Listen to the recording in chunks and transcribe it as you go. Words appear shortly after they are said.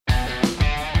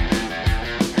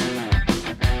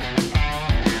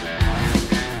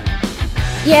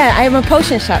Yeah, I'm a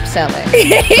potion shop seller.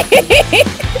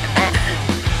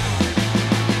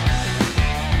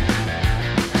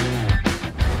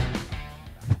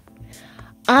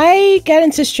 I got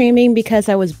into streaming because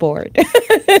I was bored.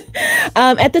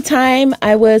 At the time,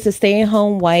 I was a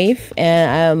stay-at-home wife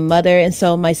and a mother, and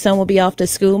so my son would be off to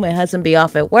school, my husband be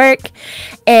off at work,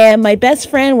 and my best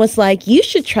friend was like, "You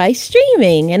should try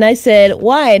streaming." And I said,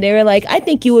 "Why?" They were like, "I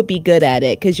think you would be good at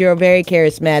it because you're very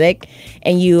charismatic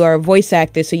and you are a voice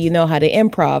actor, so you know how to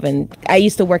improv." And I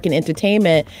used to work in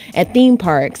entertainment at theme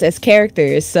parks as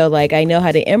characters, so like I know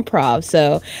how to improv.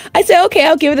 So I said, "Okay,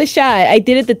 I'll give it a shot." I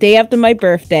did it the day after my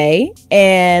birthday,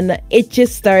 and it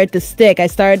just started to stick. I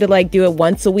started to like do it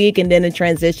once a week, and then it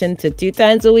transitioned to 2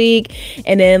 times a week,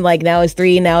 and then like now it's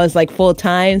 3. Now it's like full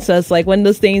time. So it's like one of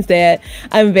those things that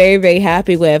I'm very, very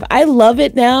happy with. I love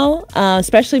it now,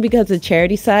 especially because of the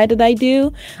charity side that I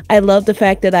do. I love the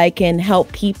fact that I can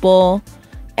help people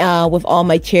with all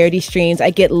my charity streams. I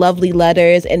get lovely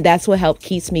letters, and that's what helped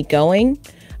keeps me going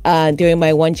during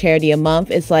my one charity a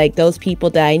month. It's like those people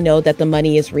that I know that the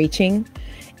money is reaching.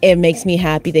 It makes me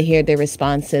happy to hear their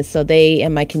responses. So they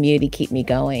and my community keep me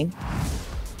going.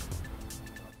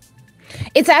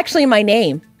 It's actually my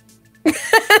name.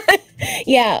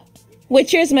 Yeah.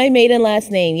 Witcher's my maiden last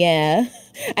name. Yeah.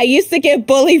 I used to get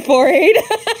bullied for it.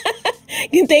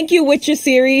 Thank you, Witcher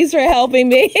series, for helping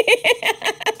me.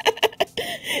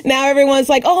 Now everyone's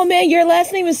like, "Oh man, your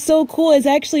last name is so cool. It's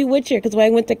actually Witcher." Because when I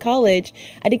went to college,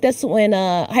 I think that's when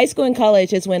high school and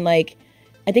college is when like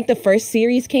I think the first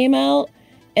series came out,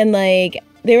 and like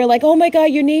they were like, "Oh my god,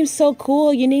 your name's so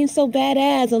cool. Your name's so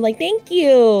badass." I'm like, "Thank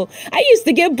you. I used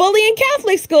to get bullied in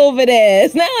Catholic school for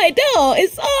this. Now I don't.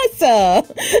 It's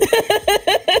awesome."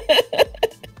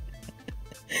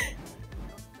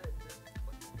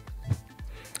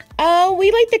 We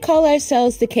like to call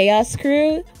ourselves the Chaos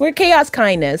Crew. We're Chaos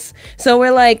Kindness. So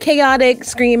we're like chaotic,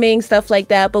 screaming, stuff like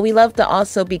that. But we love to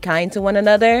also be kind to one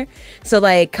another. So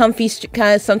like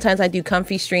sometimes I do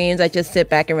comfy streams. I just sit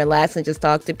back and relax and just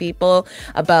talk to people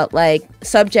about like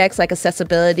subjects like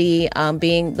accessibility,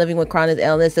 living with chronic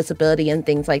illness, disability, and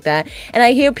things like that. And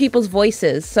I hear people's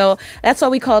voices. So that's why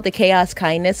we call it the Chaos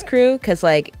Kindness Crew. Because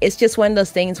like it's just one of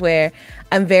those things where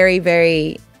I'm very,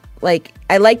 very like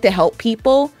I like to help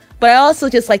people. But I also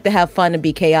just like to have fun and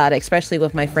be chaotic, especially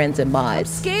with my friends and mods. I'm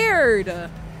scared. Ah!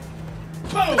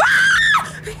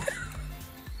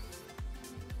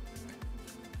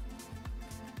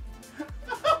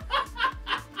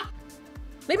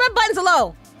 Leave my buttons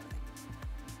alone.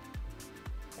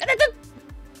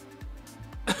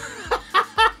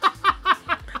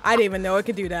 I didn't even know it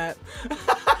could do that.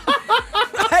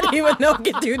 I didn't even know it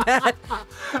could do that.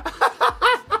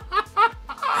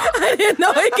 I didn't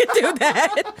know it could do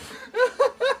that.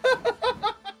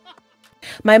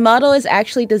 My model is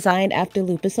actually designed after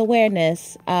lupus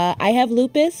awareness. I have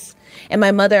lupus, and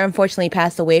my mother unfortunately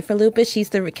passed away for lupus. She's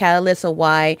the catalyst of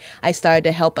why I started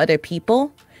to help other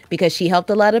people, because she helped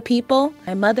a lot of people.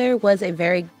 My mother was a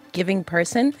very giving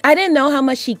person. I didn't know how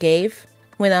much she gave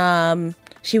when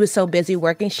she was so busy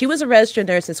working. She was a registered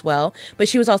nurse as well, but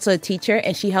she was also a teacher,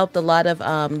 and she helped a lot of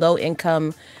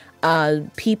low-income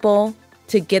people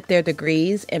to get their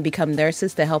degrees and become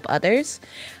nurses to help others.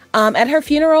 At her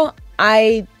funeral,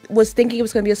 I was thinking it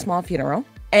was going to be a small funeral.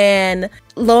 And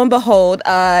lo and behold,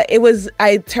 I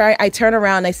turn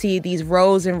around, I see these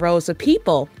rows and rows of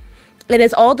people. And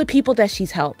it's all the people that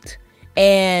she's helped.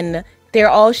 And they're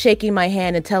all shaking my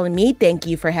hand and telling me thank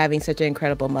you for having such an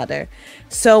incredible mother.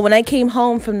 So when I came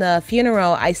home from the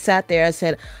funeral, I sat there, I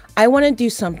said, I want to do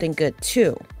something good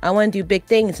too. I want to do big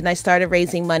things. And I started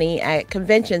raising money at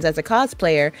conventions as a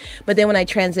cosplayer. But then when I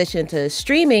transitioned to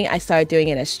streaming, I started doing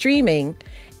it as streaming.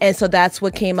 And so that's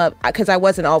what came up, because I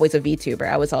wasn't always a VTuber.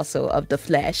 I was also of the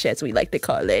flesh, as we like to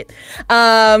call it.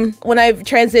 When I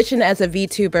transitioned as a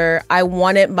VTuber, I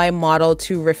wanted my model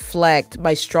to reflect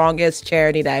my strongest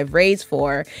charity that I've raised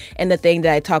for, and the thing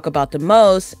that I talk about the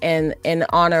most, and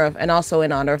also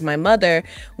in honor of my mother,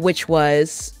 which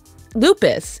was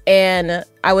lupus. And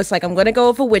I was like, I'm going to go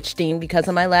with a witch theme because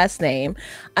of my last name.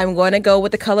 I'm going to go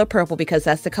with the color purple because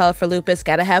that's the color for lupus.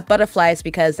 Got to have butterflies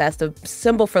because that's the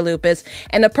symbol for lupus.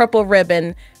 And the purple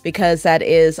ribbon because that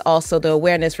is also the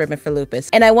awareness ribbon for lupus.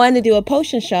 And I wanted to do a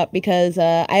potion shop because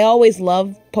I always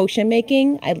loved potion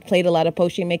making. I played a lot of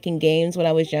potion making games when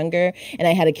I was younger, and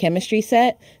I had a chemistry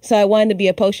set. So I wanted to be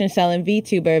a potion selling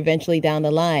VTuber eventually down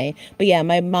the line. But yeah,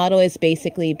 my motto is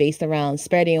basically based around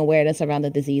spreading awareness around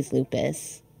the disease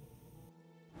lupus.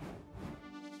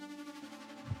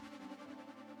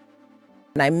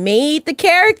 And I made the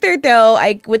character though.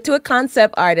 I went to a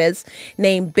concept artist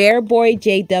named Bearboy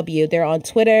JW. They're on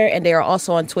Twitter and they are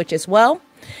also on Twitch as well.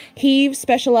 He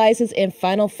specializes in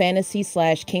Final Fantasy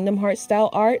 / Kingdom Hearts style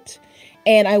art.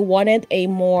 And I wanted a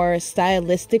more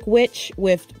stylistic witch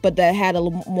but that had a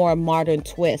more modern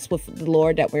twist with the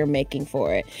lore that we're making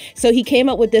for it. So he came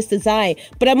up with this design.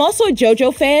 But I'm also a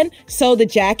JoJo fan, so the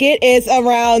jacket is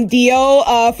around Dio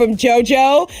from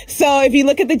JoJo. So if you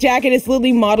look at the jacket, it's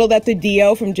literally modeled after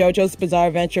Dio from JoJo's Bizarre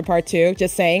Adventure Part 2.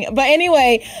 Just saying. But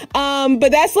anyway,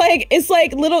 but that's like, it's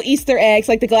like little Easter eggs.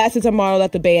 Like the glasses are modeled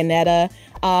after Bayonetta.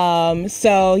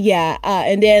 So yeah,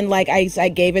 and then like I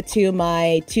gave it to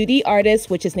my 2D artist,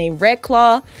 which is named Red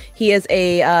Claw. He is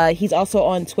he's also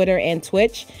on Twitter and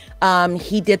Twitch.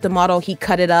 He did the model, he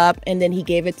cut it up, and then he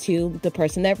gave it to the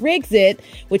person that rigs it,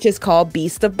 which is called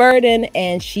Beast of Burden,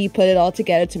 and she put it all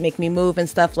together to make me move and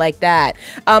stuff like that.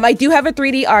 I do have a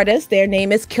 3D artist, their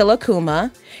name is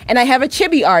Killakuma, and I have a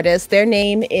chibi artist, their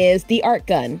name is The Art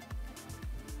Gun.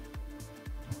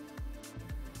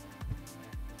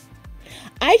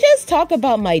 I just talk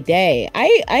about my day.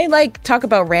 I like talk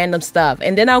about random stuff,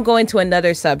 and then I'll go into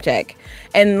another subject.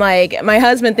 And like my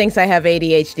husband thinks I have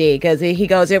ADHD because he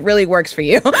goes, "It really works for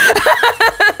you."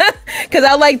 Because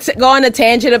I'll like go on a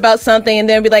tangent about something and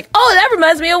then be like, "Oh, that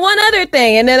reminds me of one other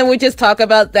thing," and then we just talk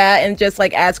about that and just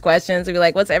like ask questions and be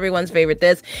like, "What's everyone's favorite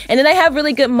this?" And then I have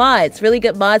really good mods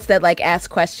that like ask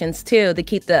questions too to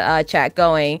keep the chat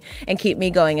going and keep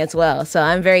me going as well. So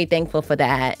I'm very thankful for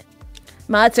that.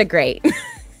 Mods are great.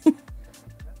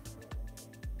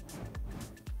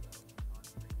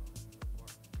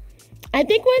 I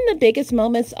think one of the biggest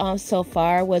moments so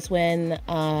far was when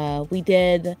I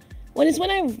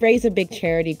raised a big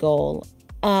charity goal.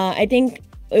 I think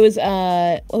it was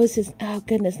what was his, oh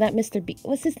goodness, not Mr. B.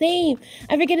 What's his name?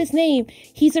 I forget his name.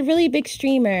 He's a really big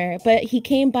streamer, but he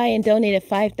came by and donated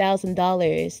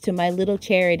 $5,000 to my little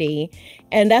charity.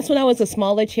 And that's when I was a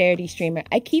smaller charity streamer.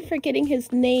 I keep forgetting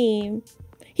his name.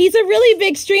 He's a really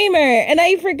big streamer, and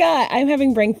I forgot. I'm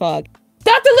having brain fog.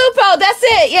 Dr. Lupo, that's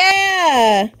it.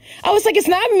 Yeah. I was like, it's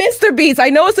not Mr. Beast. I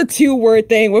know it's a 2-word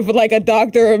thing with like a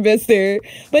doctor or Mr.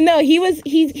 But no,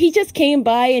 he just came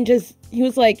by and he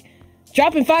was like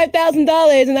dropping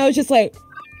 $5,000, and I was just like,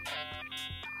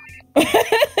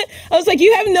 I was like,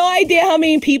 you have no idea how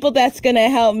many people that's gonna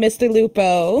help, Mr.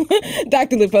 Lupo.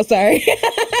 Dr. Lupo, sorry.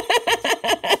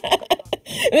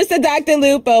 Mr. Dr.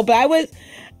 Lupo, but I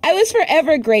was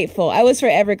forever grateful.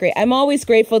 I'm always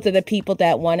grateful to the people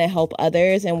that want to help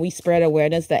others, and we spread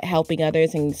awareness that helping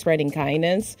others and spreading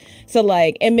kindness. So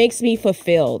like, it makes me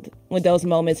fulfilled when those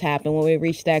moments happen, when we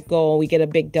reach that goal, we get a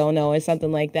big dono or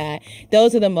something like that.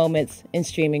 Those are the moments in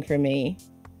streaming for me.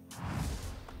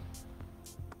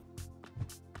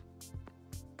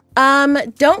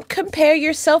 Don't compare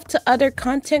yourself to other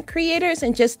content creators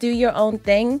and just do your own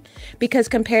thing, because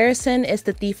comparison is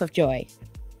the thief of joy.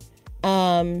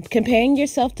 Comparing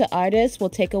yourself to artists will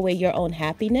take away your own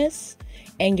happiness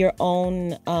and your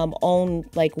own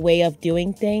like way of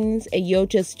doing things, and you'll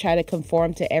just try to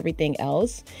conform to everything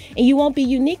else, and you won't be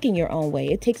unique in your own way.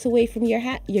 It takes away from your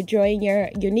joy and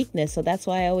your uniqueness. So that's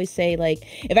why I always say, like,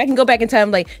 if I can go back in time,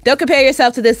 like, don't compare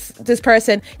yourself to this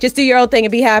person, just do your own thing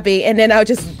and be happy, and then I'll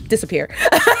just disappear.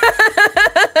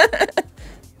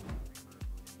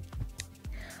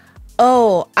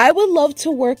 Oh, I would love to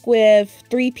work with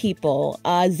 3 people.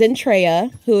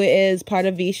 Zentreya, who is part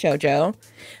of V Shoujo.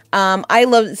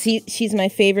 She's my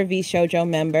favorite V Shoujo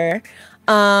member.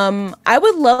 I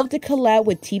would love to collab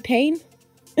with T-Pain.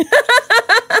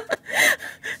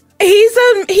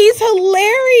 He's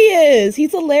hilarious.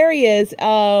 He's hilarious.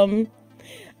 And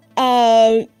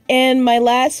my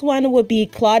last one would be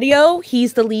Claudio.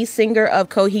 He's the lead singer of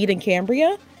Coheed and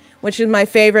Cambria, which is my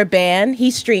favorite band.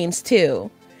 He streams too.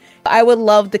 I would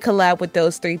love to collab with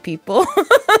those 3 people.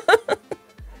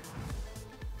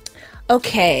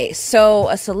 Okay, so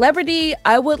a celebrity,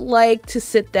 I would like to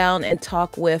sit down and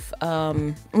talk with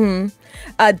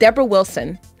Deborah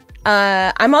Wilson.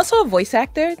 I'm also a voice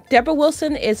actor. Deborah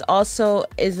Wilson is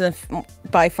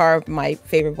by far my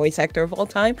favorite voice actor of all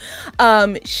time.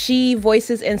 She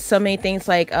voices in so many things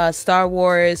like Star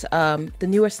Wars, the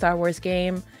newer Star Wars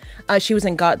game. She was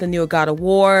in the new God of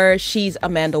War. She's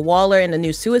Amanda Waller in the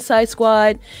new Suicide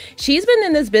Squad. She's been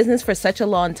in this business for such a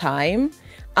long time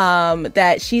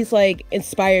that she's like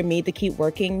inspired me to keep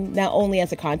working, not only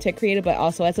as a content creator but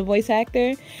also as a voice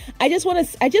actor. I just want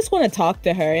to talk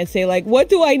to her and say, like, what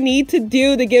do I need to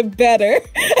do to get better?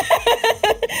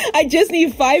 I just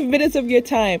need 5 minutes of your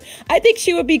time. I think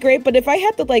she would be great, but if I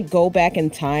had to like go back in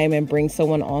time and bring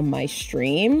someone on my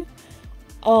stream,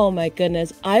 oh my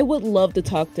goodness, I would love to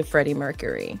talk to Freddie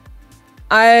Mercury.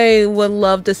 I would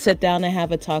love to sit down and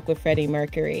have a talk with Freddie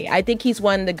Mercury. I think he's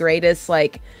one of the greatest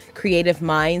like creative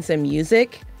minds in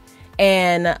music.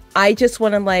 And I just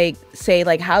want to like say,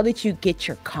 like, how did you get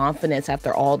your confidence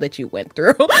after all that you went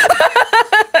through?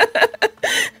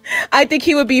 I think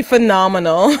he would be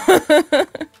phenomenal.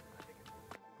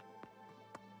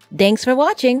 Thanks for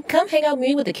watching. Come hang out with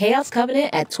me with the Chaos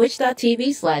Covenant at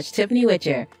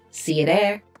twitch.tv/TiffanyWitcher. See you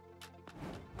there.